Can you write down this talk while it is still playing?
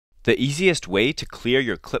The easiest way to clear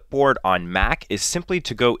your clipboard on Mac is simply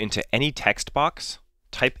to go into any text box,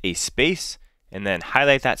 type a space, and then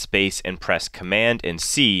highlight that space and press Command and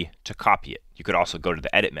C to copy it. You could also go to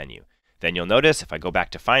the Edit menu. Then you'll notice if I go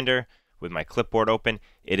back to Finder with my clipboard open,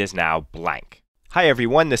 it is now blank. Hi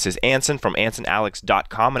everyone, this is Anson from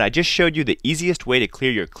AnsonAlex.com, and I just showed you the easiest way to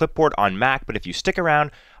clear your clipboard on Mac, but if you stick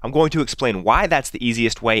around, I'm going to explain why that's the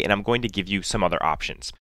easiest way, and I'm going to give you some other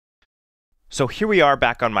options. So here we are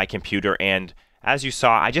back on my computer, and as you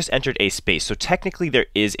saw, I just entered a space. So technically there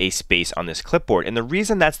is a space on this clipboard, and the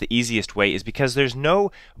reason that's the easiest way is because there's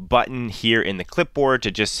no button here in the clipboard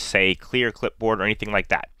to just say clear clipboard or anything like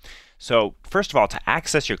that. So first of all, to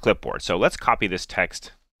access your clipboard, so let's copy this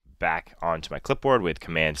text back onto my clipboard with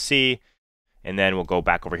Command C, and then we'll go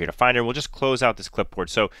back over here to Finder. We'll just close out this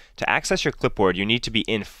clipboard. So to access your clipboard, you need to be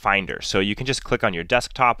in Finder. So you can just click on your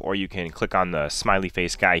desktop, or you can click on the smiley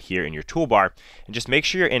face guy here in your toolbar, and just make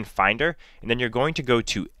sure you're in Finder, and then you're going to go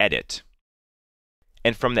to Edit.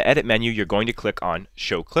 And from the Edit menu, you're going to click on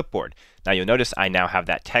Show Clipboard. Now you'll notice I now have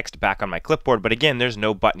that text back on my clipboard, but again, there's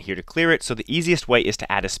no button here to clear it, so the easiest way is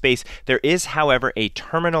to add a space. There is, however, a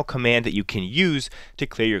terminal command that you can use to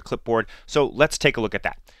clear your clipboard, so let's take a look at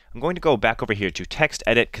that. I'm going to go back over here to Text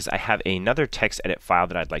Edit because I have another text edit file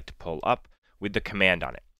that I'd like to pull up with the command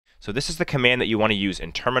on it. So this is the command that you want to use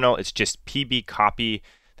in terminal. It's just pb copy,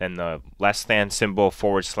 then the less than symbol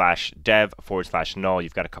 /dev/null.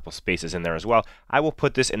 You've got a couple spaces in there as well. I will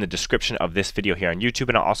put this in the description of this video here on YouTube,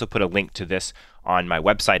 and I'll also put a link to this on my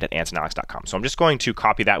website at AnsonAlex.com. So I'm just going to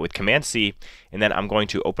copy that with Command C, and then I'm going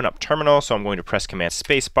to open up terminal. So I'm going to press Command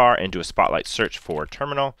spacebar and do a spotlight search for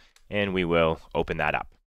terminal, and we will open that up.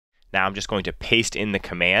 Now I'm just going to paste in the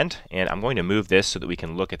command, and I'm going to move this so that we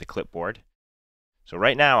can look at the clipboard. So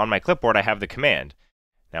right now on my clipboard I have the command.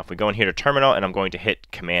 Now if we go in here to terminal, and I'm going to hit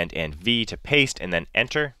Command and V to paste and then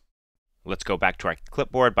enter. Let's go back to our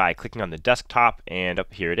clipboard by clicking on the desktop, and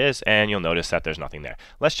up here it is, and you'll notice that there's nothing there.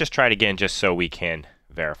 Let's just try it again just so we can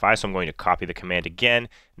verify. So I'm going to copy the command again.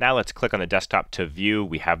 Now let's click on the desktop to view.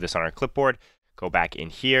 We have this on our clipboard. Go back in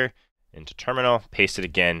here into terminal, paste it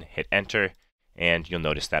again, hit enter, and you'll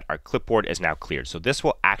notice that our clipboard is now cleared. So this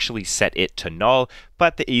will actually set it to null,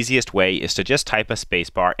 but the easiest way is to just type a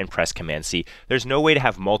spacebar and press Command C. There's no way to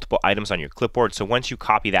have multiple items on your clipboard, so once you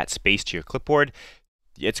copy that space to your clipboard,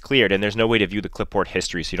 it's cleared, and there's no way to view the clipboard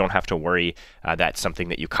history, so you don't have to worry that something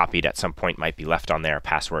that you copied at some point might be left on there, a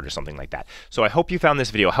password or something like that. So I hope you found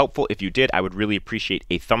this video helpful. If you did, I would really appreciate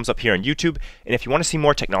a thumbs up here on YouTube, and if you want to see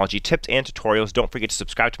more technology tips and tutorials, don't forget to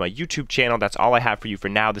subscribe to my YouTube channel. That's all I have for you for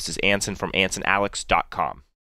now. This is Anson from AnsonAlex.com.